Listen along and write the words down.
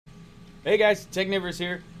Hey guys, Technivorous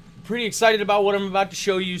here. Pretty excited about what I'm about to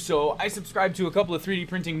show you. So I subscribe to a couple of 3D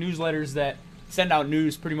printing newsletters that send out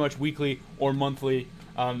news pretty much weekly or monthly,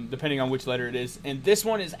 depending on which letter it is. And this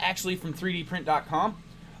one is actually from 3dprint.com.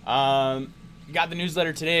 Got the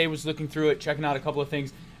newsletter today, was looking through it, checking out a couple of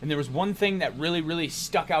things, and there was one thing that really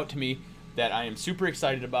stuck out to me that I am super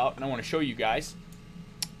excited about, and I want to show you guys.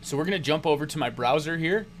 So we're going to jump over to my browser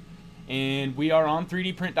here, and we are on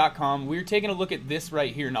 3dprint.com. We're taking a look at this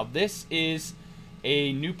right here. Now this is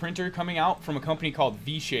a new printer coming out from a company called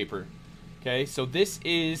Vshaper. Okay, so this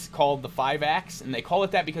is called the 5-ax, and they call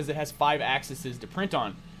it that because it has 5 axes to print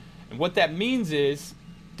on. And what that means is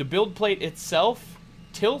the build plate itself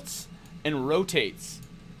tilts and rotates.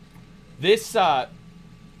 This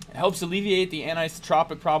helps alleviate the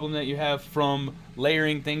anisotropic problem that you have from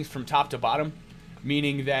layering things from top to bottom,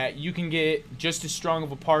 meaning that you can get just as strong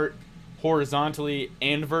of a part horizontally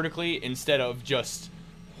and vertically instead of just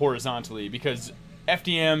horizontally, because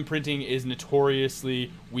FDM printing is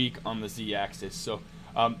notoriously weak on the Z-axis. So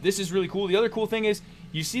this is really cool. The other cool thing is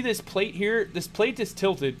you see this plate here. This plate is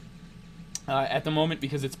tilted at the moment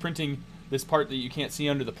because it's printing this part that you can't see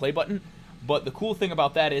under the play button. But the cool thing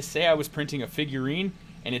about that is, say I was printing a figurine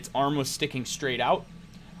and its arm was sticking straight out,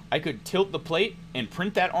 I could tilt the plate and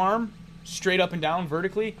print that arm straight up and down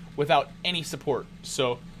vertically without any support.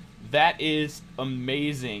 So that is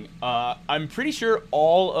amazing. I'm pretty sure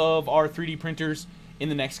all of our 3D printers in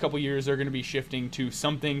the next couple years are going to be shifting to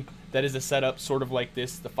something that is a setup sort of like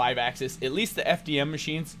this, the 5-axis, at least the FDM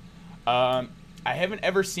machines. I haven't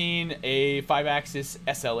ever seen a 5-axis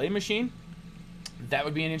SLA machine. That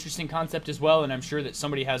would be an interesting concept as well, and I'm sure that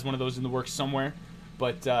somebody has one of those in the works somewhere.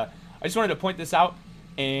 But I just wanted to point this out,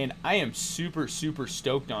 and I am super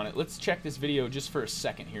stoked on it. Let's check this video just for a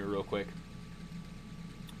second here real quick.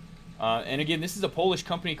 And again, this is a Polish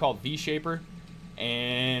company called Vshaper,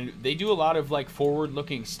 and they do a lot of like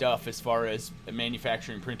forward-looking stuff as far as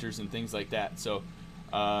manufacturing printers and things like that. So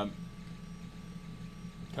come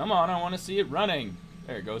on, I want to see it running.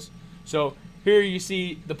 There it goes. So here you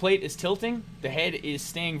see the plate is tilting, the head is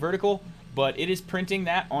staying vertical, but it is printing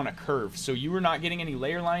that on a curve. So you are not getting any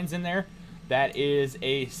layer lines in there. That is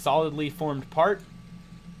a solidly formed part.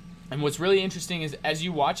 And what's really interesting is as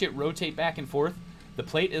you watch it rotate back and forth, the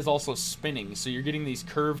plate is also spinning. So you're getting these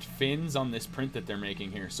curved fins on this print that they're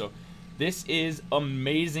making here. So this is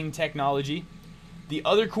amazing technology. The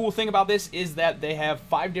other cool thing about this is that they have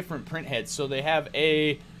 5 different print heads. So they have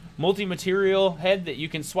a multi-material head that you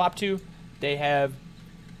can swap to. They have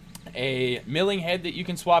a milling head that you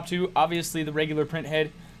can swap to, obviously the regular print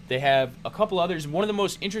head. They have a couple others. One of the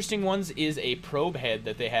most interesting ones is a probe head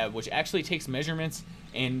that they have, which actually takes measurements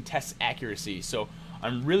and tests accuracy. So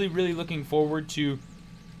I'm really looking forward to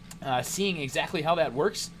seeing exactly how that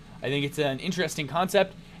works. I think it's an interesting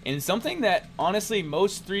concept and something that honestly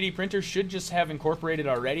most 3D printers should just have incorporated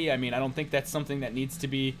already. I mean, I don't think that's something that needs to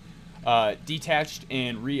be detached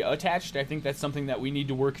and reattached. I think that's something that we need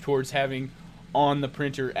to work towards having on the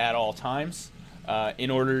printer at all times in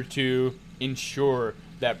order to ensure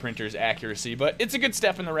that printer's accuracy. But it's a good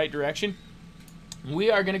step in the right direction. We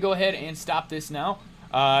are going to go ahead and stop this now.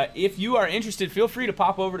 If you are interested, feel free to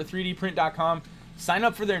pop over to 3dprint.com, sign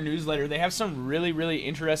up for their newsletter. They have some really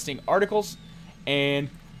interesting articles, and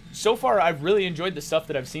so far I've really enjoyed the stuff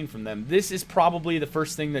that I've seen from them. This is probably the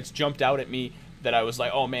first thing that's jumped out at me that I was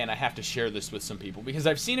like, oh man, I have to share this with some people, because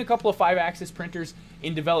I've seen a couple of 5-axis printers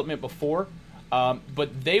in development before,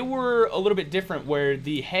 but they were a little bit different where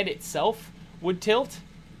the head itself would tilt,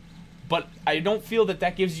 but I don't feel that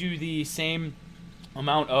that gives you the same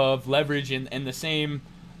amount of leverage and the same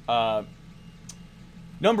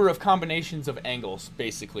number of combinations of angles,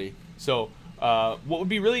 basically. So what would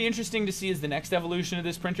be really interesting to see is the next evolution of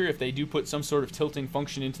this printer, if they do put some sort of tilting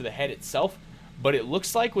function into the head itself. But it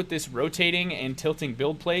looks like with this rotating and tilting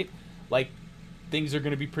build plate, like things are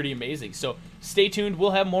going to be pretty amazing. So stay tuned.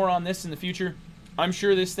 We'll have more on this in the future. I'm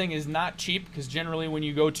sure this thing is not cheap, because generally when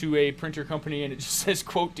you go to a printer company and it just says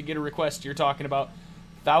quote to get a request, you're talking about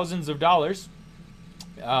thousands of dollars.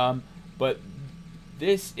 But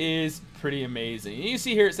this is pretty amazing. You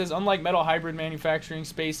see here it says, unlike metal hybrid manufacturing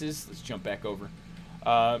spaces, let's jump back over.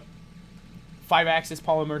 5-axis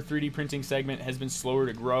polymer 3D printing segment has been slower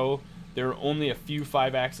to grow. There are only a few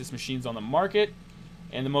 5-axis machines on the market,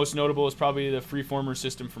 and the most notable is probably the freeformer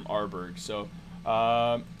system from Arberg. So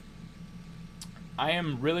I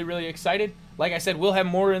am really excited. Like I said, we'll have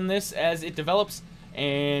more in this as it develops,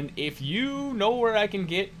 and if you know where I can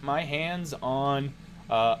get my hands on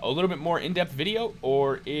a little bit more in-depth video,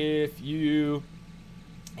 or if you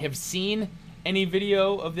have seen any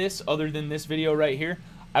video of this other than this video right here,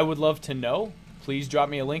 I would love to know. please drop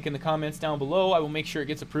me a link in the comments down below. I will make sure it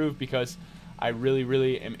gets approved because I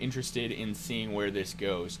really am interested in seeing where this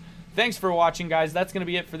goes. Thanks for watching, guys. That's going to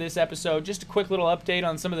be it for this episode. Just a quick little update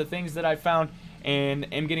on some of the things that I found and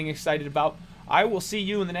am getting excited about. I will see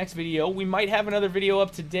you in the next video. We might have another video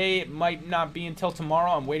up today. It might not be until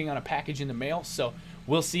tomorrow. I'm waiting on a package in the mail, so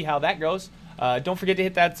we'll see how that goes. Don't forget to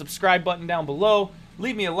hit that subscribe button down below.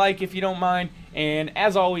 Leave me a like if you don't mind. And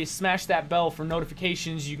as always, smash that bell for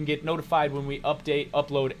notifications. You can get notified when we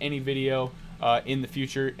upload any video in the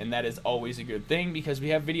future, and that is always a good thing because we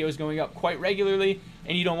have videos going up quite regularly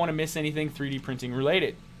and you don't want to miss anything 3D printing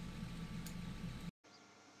related.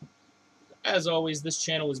 As always, this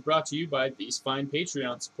channel is brought to you by these fine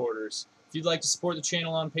Patreon supporters. If you'd like to support the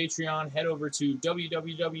channel on Patreon, head over to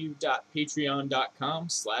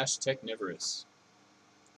www.patreon.com/Technivorous.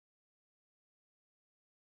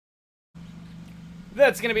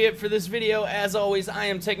 That's going to be it for this video. As always, I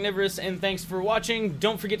am Technivorous, and thanks for watching.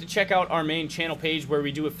 Don't forget to check out our main channel page where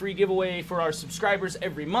we do a free giveaway for our subscribers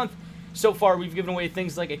every month. So far, we've given away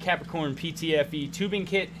things like a Capricorn PTFE tubing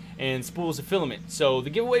kit and spools of filament. So the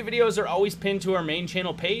giveaway videos are always pinned to our main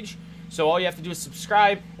channel page. So all you have to do is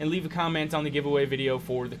subscribe and leave a comment on the giveaway video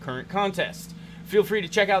for the current contest. Feel free to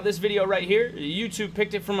check out this video right here. YouTube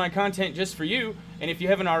picked it from my content just for you. And if you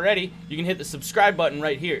haven't already, you can hit the subscribe button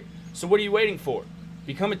right here. So what are you waiting for?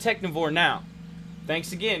 Become a Technivore now.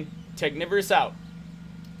 Thanks again. Technivorous out.